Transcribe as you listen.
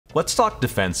Let's talk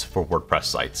defense for WordPress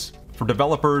sites. For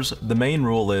developers, the main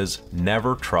rule is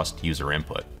never trust user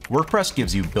input. WordPress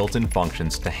gives you built-in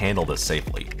functions to handle this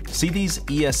safely. See these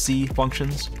ESC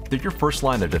functions? They're your first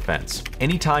line of defense.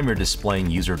 Anytime you're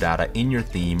displaying user data in your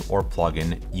theme or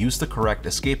plugin, use the correct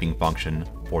escaping function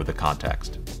for the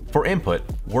context. For input,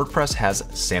 WordPress has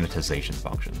sanitization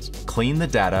functions. Clean the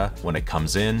data when it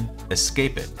comes in,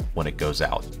 escape it when it goes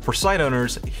out. For site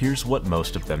owners, here's what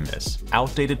most of them miss.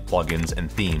 Outdated plugins and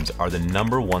themes are the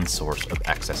 #1 source of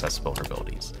XSS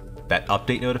vulnerabilities. That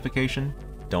update notification?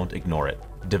 Don't ignore it.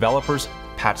 Developers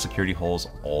patch security holes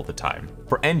all the time.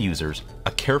 For end users,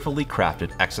 a carefully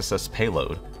crafted XSS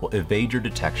payload will evade your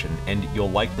detection and you'll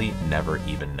likely never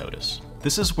even notice.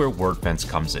 This is where Wordfence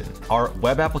comes in. Our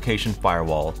web application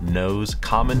firewall knows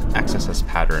common XSS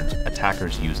patterns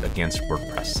attackers use against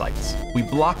WordPress sites. We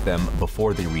block them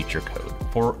before they reach your code.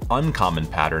 For uncommon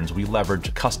patterns, we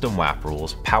leverage custom WAP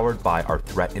rules powered by our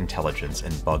threat intelligence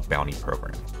and bug bounty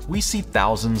program. We see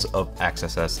thousands of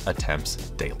XSS attempts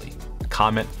daily.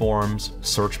 Comment forms,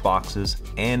 search boxes,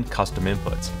 and custom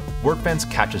inputs. Wordfence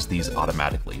catches these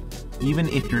automatically, even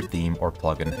if your theme or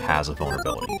plugin has a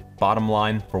vulnerability. Bottom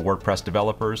line for WordPress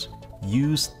developers,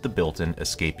 use the built-in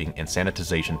escaping and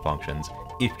sanitization functions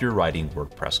if you're writing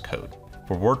WordPress code.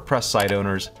 For WordPress site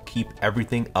owners, keep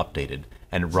everything updated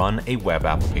and run a web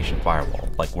application firewall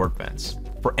like Wordfence.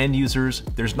 For end users,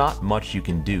 there's not much you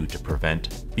can do to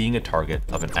prevent being a target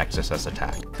of an XSS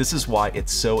attack. This is why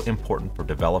it's so important for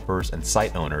developers and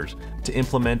site owners to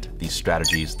implement these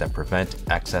strategies that prevent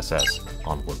XSS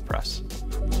on WordPress.